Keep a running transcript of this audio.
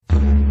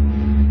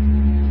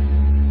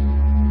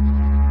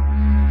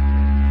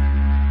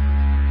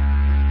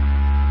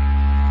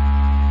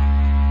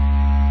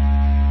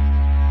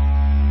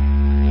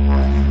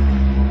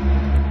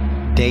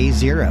Day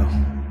 0.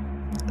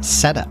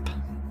 Setup.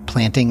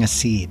 Planting a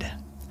seed.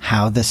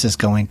 How this is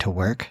going to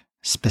work.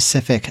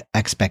 Specific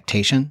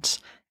expectations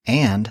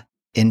and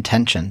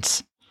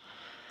intentions.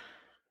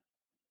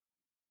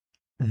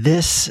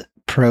 This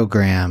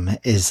program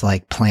is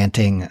like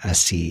planting a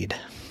seed.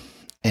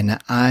 And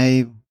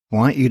I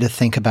want you to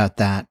think about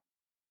that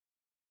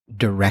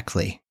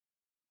directly,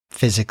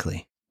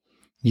 physically.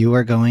 You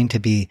are going to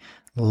be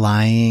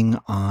lying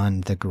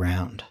on the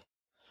ground,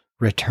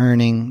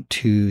 returning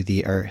to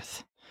the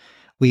earth.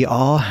 We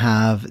all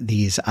have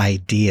these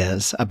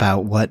ideas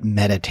about what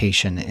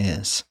meditation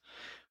is.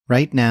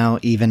 Right now,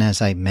 even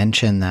as I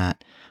mention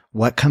that,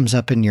 what comes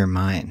up in your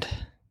mind?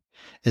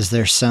 Is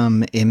there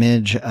some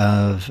image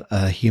of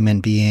a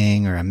human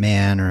being or a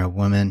man or a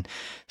woman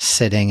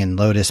sitting in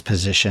lotus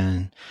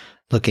position,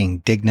 looking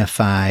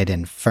dignified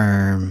and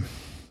firm?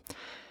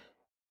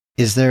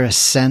 Is there a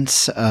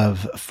sense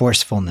of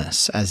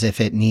forcefulness, as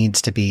if it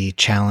needs to be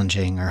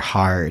challenging or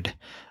hard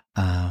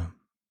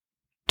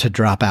to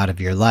drop out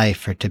of your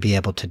life or to be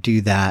able to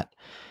do that?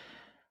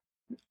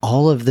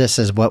 All of this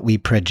is what we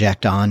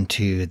project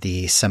onto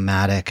the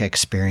somatic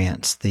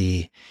experience.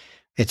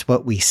 It's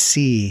what we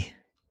see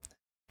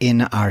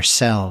in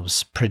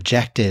ourselves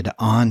projected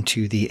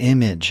onto the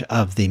image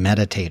of the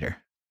meditator.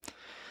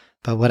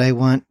 But what I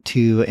want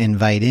to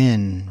invite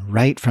in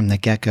right from the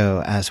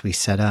get-go as we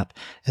set up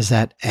is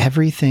that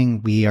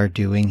everything we are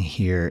doing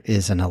here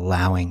is an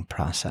allowing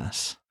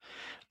process.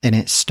 And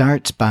it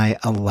starts by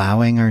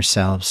allowing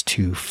ourselves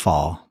to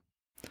fall.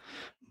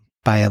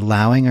 By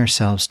allowing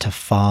ourselves to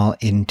fall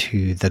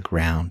into the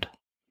ground,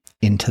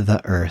 into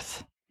the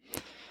earth,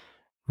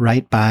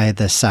 right by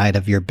the side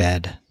of your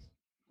bed,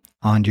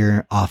 on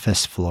your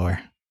office floor,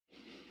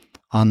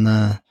 on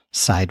the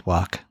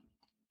sidewalk.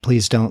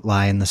 Please don't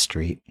lie in the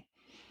street,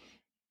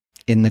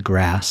 in the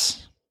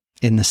grass,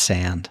 in the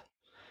sand,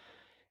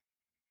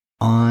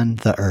 on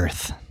the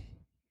earth.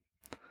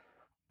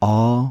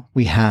 All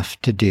we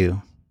have to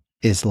do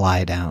is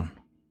lie down.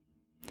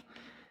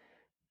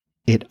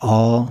 It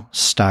all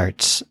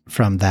starts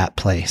from that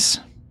place,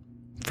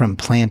 from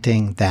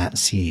planting that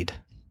seed.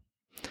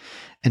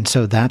 And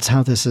so that's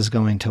how this is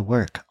going to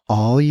work.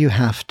 All you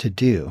have to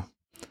do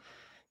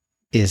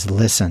is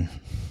listen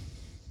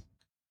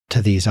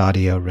to these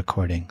audio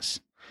recordings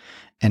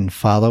and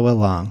follow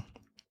along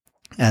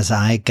as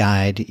I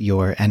guide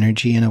your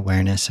energy and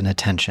awareness and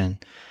attention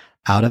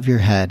out of your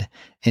head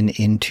and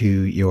into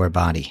your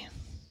body.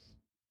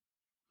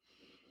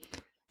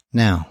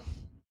 Now,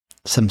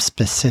 some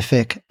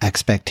specific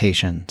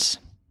expectations.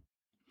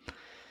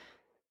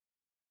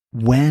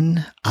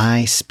 When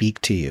I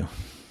speak to you,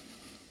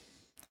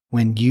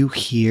 when you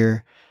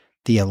hear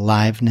the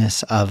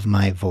aliveness of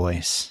my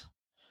voice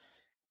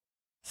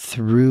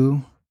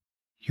through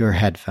your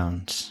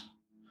headphones,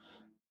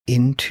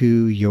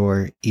 into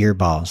your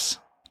earballs,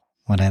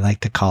 what I like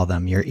to call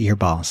them, your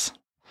earballs,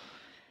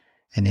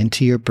 and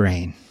into your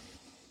brain,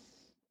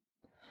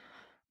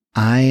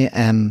 I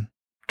am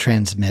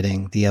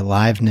transmitting the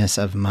aliveness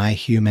of my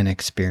human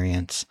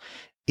experience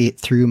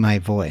through my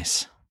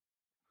voice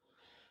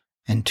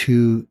and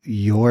to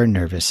your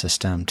nervous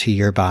system, to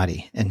your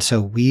body. And so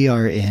we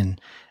are in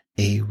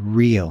a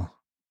real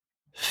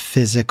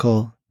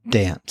physical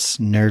dance,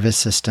 nervous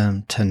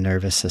system to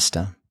nervous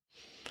system.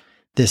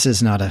 This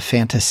is not a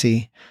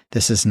fantasy.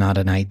 This is not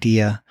an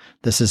idea.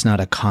 This is not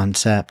a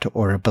concept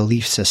or a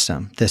belief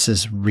system. This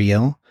is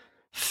real,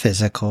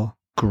 physical,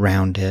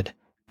 grounded,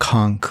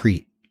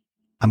 concrete.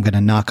 I'm going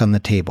to knock on the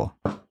table.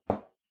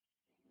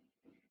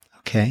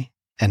 Okay?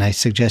 And I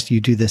suggest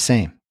you do the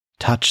same.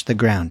 Touch the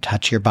ground.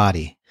 Touch your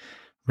body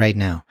right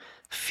now.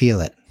 Feel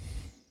it.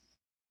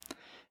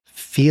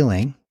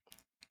 Feeling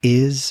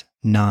is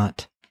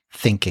not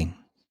thinking.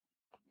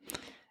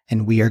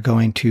 And we are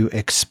going to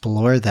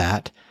explore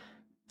that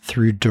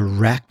through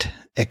direct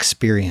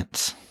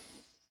experience.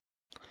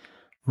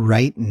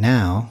 Right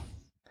now,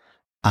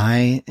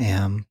 I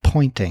am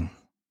pointing.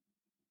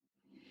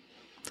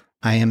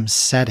 I am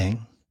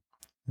setting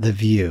the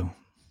view.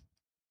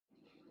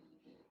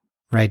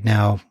 Right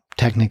now,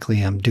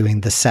 technically, I'm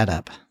doing the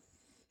setup.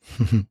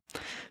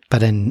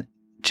 But in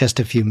just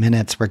a few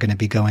minutes, we're going to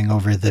be going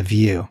over the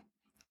view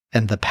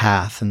and the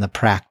path and the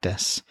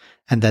practice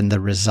and then the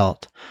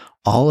result.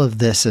 All of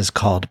this is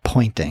called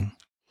pointing.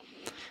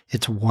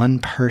 It's one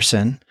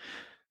person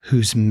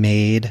who's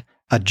made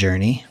a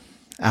journey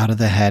out of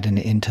the head and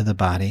into the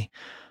body,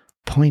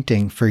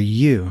 pointing for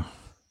you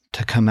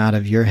to come out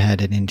of your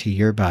head and into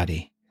your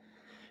body.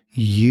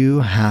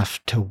 You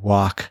have to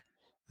walk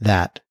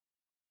that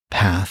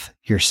path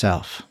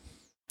yourself.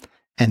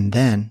 And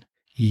then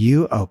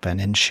you open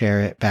and share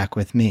it back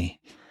with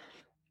me.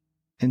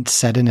 And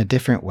said in a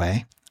different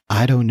way,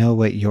 I don't know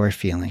what you're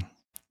feeling.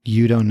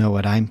 You don't know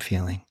what I'm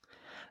feeling.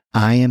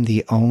 I am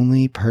the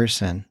only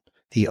person,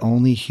 the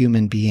only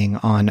human being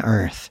on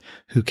earth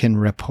who can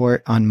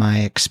report on my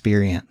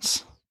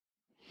experience.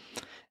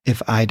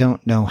 If I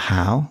don't know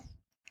how,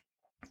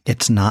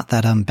 it's not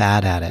that I'm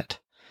bad at it.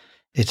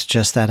 It's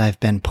just that I've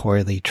been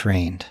poorly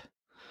trained.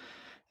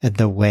 And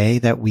the way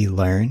that we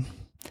learn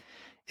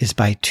is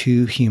by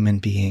two human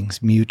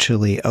beings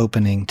mutually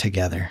opening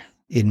together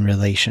in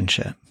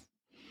relationship.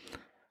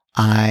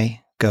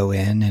 I go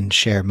in and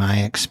share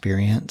my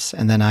experience,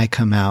 and then I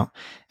come out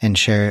and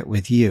share it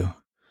with you.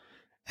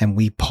 And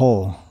we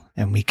pull,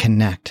 and we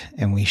connect,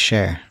 and we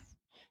share,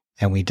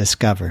 and we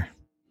discover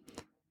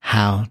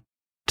how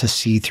to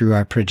see through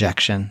our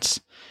projections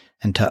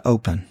and to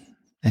open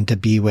and to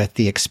be with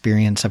the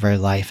experience of our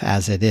life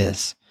as it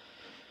is,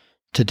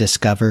 to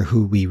discover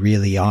who we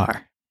really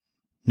are,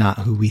 not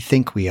who we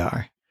think we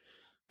are,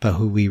 but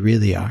who we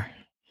really are.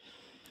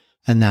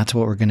 And that's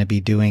what we're going to be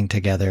doing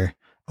together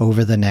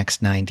over the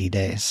next 90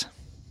 days.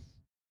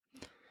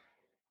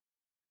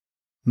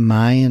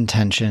 My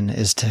intention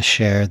is to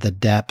share the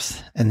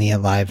depth and the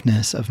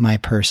aliveness of my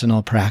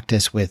personal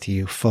practice with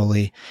you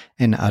fully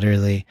and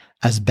utterly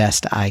as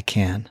best I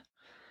can.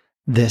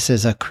 This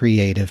is a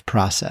creative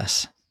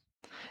process.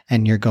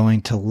 And you're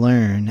going to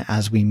learn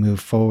as we move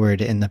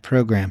forward in the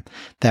program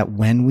that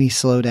when we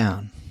slow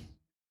down,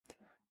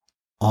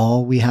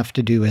 all we have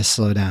to do is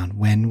slow down.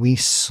 When we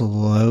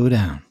slow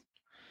down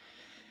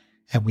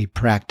and we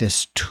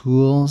practice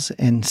tools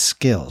and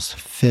skills,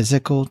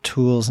 physical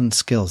tools and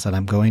skills that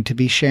I'm going to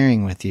be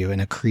sharing with you in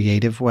a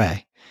creative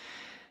way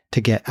to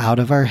get out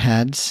of our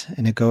heads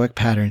and egoic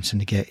patterns and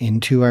to get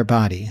into our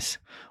bodies,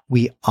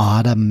 we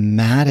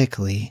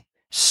automatically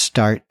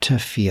start to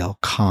feel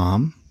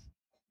calm,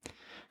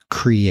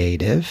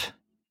 creative,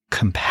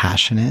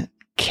 compassionate,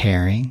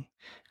 caring,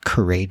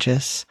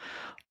 courageous,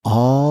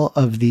 all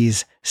of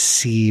these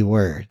C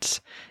words.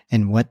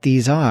 And what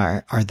these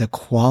are the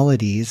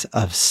qualities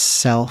of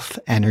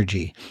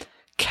self-energy,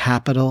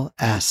 capital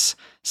S,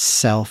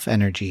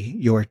 self-energy,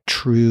 your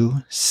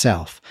true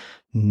self,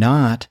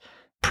 not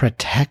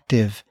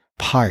protective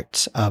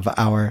parts of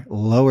our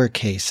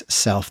lowercase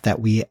self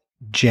that we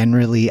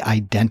generally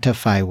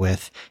identify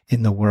with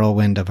in the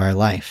whirlwind of our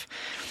life.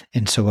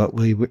 And so what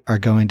we are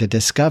going to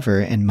discover,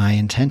 and my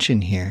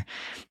intention here,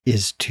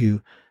 is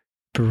to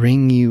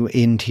bring you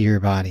into your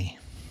body.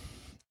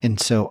 And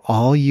so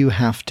all you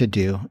have to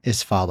do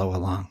is follow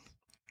along.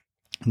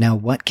 Now,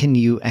 what can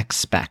you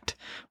expect?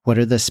 What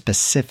are the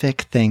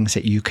specific things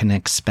that you can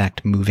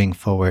expect moving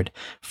forward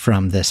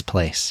from this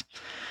place?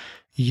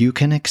 You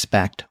can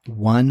expect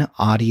one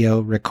audio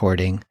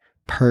recording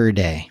per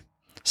day,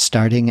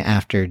 starting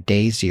after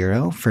day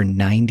 0 for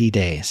 90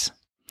 days.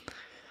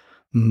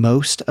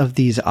 Most of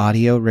these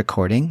audio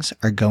recordings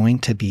are going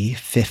to be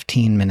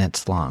 15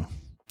 minutes long.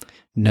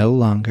 No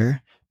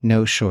longer,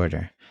 no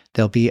shorter.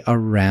 They'll be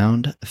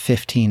around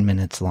 15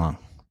 minutes long.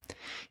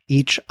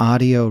 Each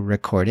audio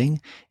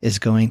recording is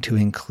going to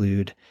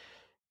include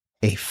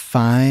a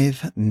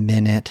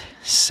 5-minute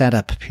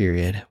setup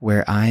period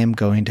where I am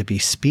going to be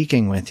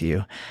speaking with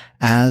you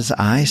as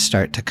I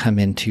start to come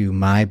into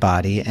my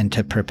body and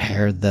to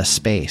prepare the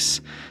space,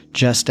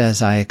 just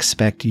as I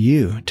expect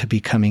you to be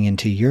coming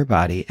into your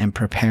body and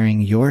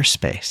preparing your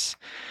space.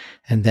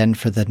 And then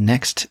for the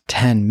next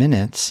 10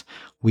 minutes,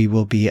 we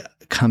will be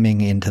coming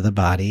into the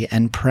body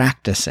and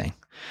practicing.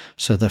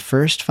 So the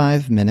first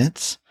 5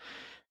 minutes,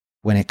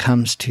 when it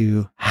comes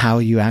to how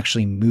you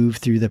actually move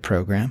through the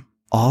program,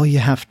 all you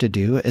have to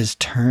do is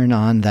turn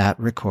on that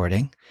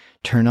recording,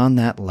 turn on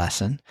that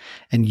lesson,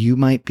 and you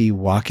might be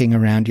walking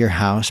around your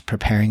house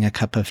preparing a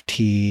cup of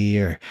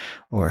tea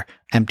or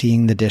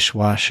emptying the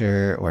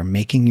dishwasher or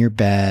making your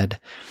bed,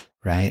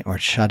 right? Or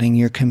shutting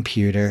your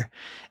computer.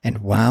 And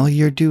while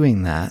you're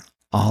doing that,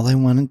 all I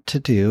wanted to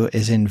do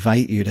is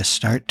invite you to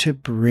start to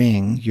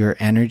bring your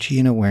energy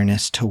and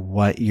awareness to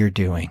what you're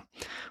doing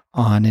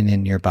on and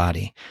in your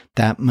body.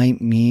 That might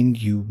mean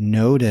you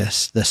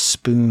notice the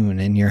spoon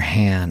in your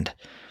hand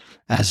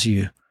as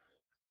you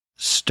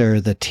stir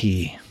the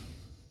tea.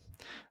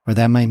 Or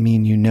that might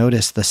mean you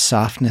notice the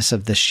softness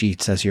of the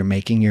sheets as you're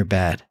making your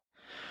bed,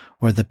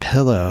 or the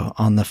pillow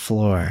on the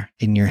floor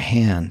in your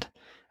hand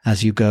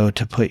as you go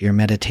to put your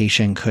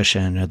meditation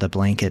cushion or the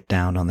blanket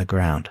down on the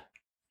ground.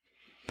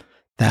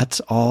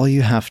 That's all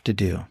you have to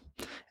do.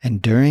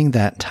 And during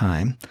that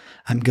time,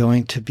 I'm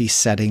going to be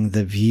setting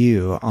the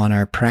view on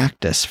our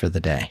practice for the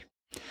day.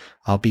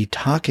 I'll be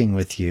talking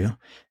with you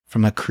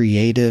from a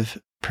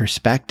creative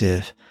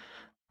perspective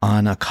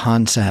on a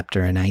concept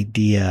or an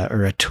idea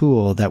or a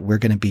tool that we're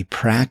going to be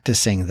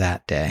practicing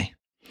that day.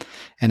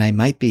 And I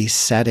might be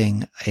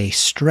setting a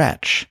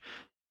stretch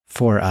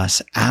for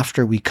us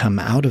after we come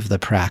out of the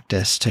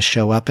practice to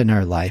show up in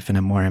our life in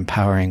a more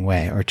empowering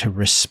way, or to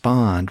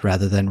respond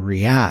rather than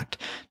react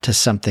to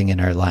something in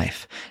our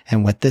life.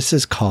 And what this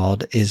is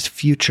called is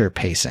future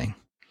pacing.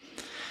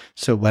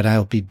 So what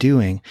I'll be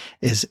doing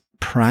is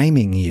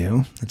priming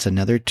you, it's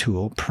another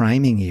tool,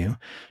 priming you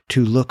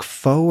to look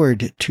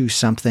forward to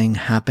something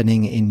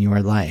happening in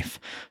your life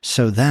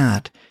so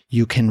that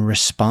you can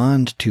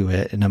respond to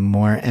it in a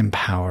more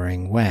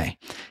empowering way.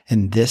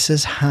 And this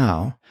is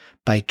how,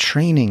 by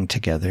training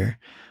together,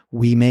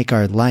 we make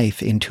our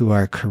life into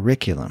our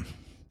curriculum.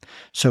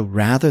 So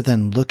rather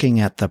than looking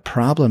at the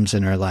problems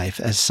in our life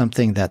as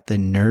something that the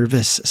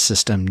nervous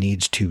system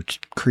needs to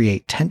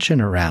create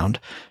tension around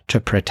to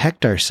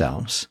protect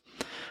ourselves,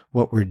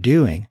 what we're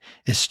doing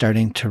is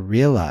starting to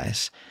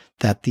realize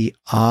that the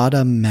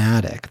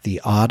autonomic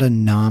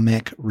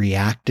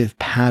reactive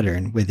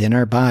pattern within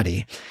our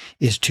body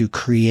is to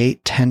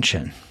create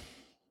tension.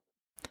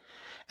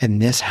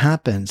 And this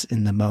happens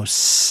in the most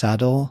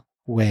subtle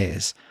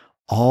ways,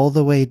 all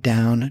the way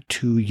down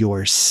to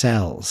your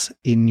cells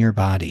in your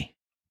body.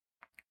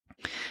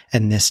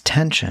 And this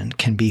tension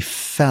can be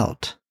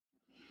felt,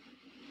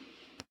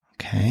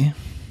 okay,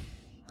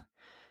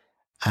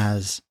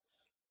 as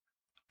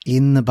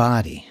in the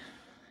body.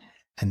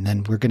 And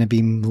then we're going to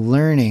be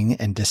learning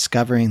and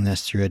discovering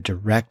this through a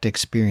direct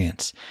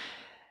experience.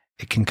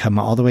 It can come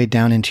all the way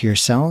down into your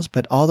cells,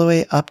 but all the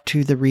way up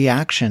to the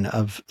reaction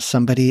of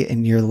somebody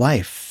in your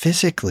life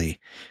physically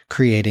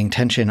creating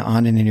tension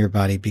on and in your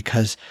body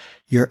because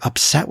you're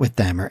upset with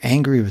them or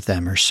angry with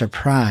them or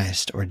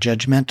surprised or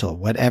judgmental,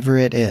 whatever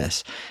it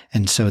is.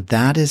 And so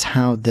that is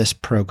how this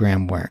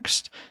program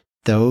works.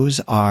 Those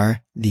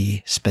are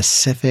the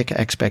specific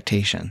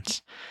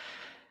expectations.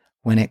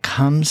 When it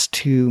comes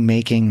to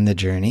making the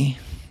journey,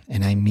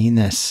 and I mean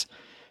this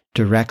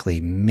directly,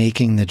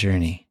 making the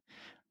journey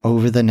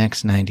over the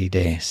next 90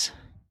 days,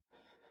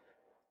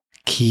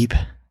 keep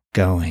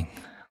going.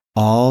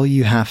 All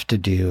you have to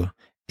do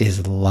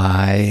is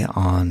lie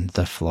on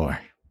the floor.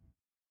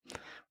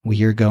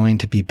 We are going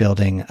to be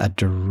building a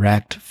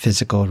direct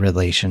physical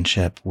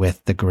relationship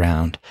with the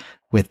ground,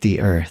 with the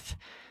earth,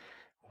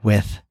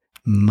 with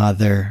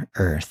Mother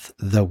Earth,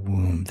 the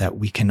womb that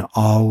we can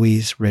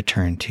always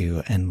return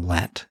to and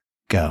let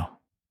go.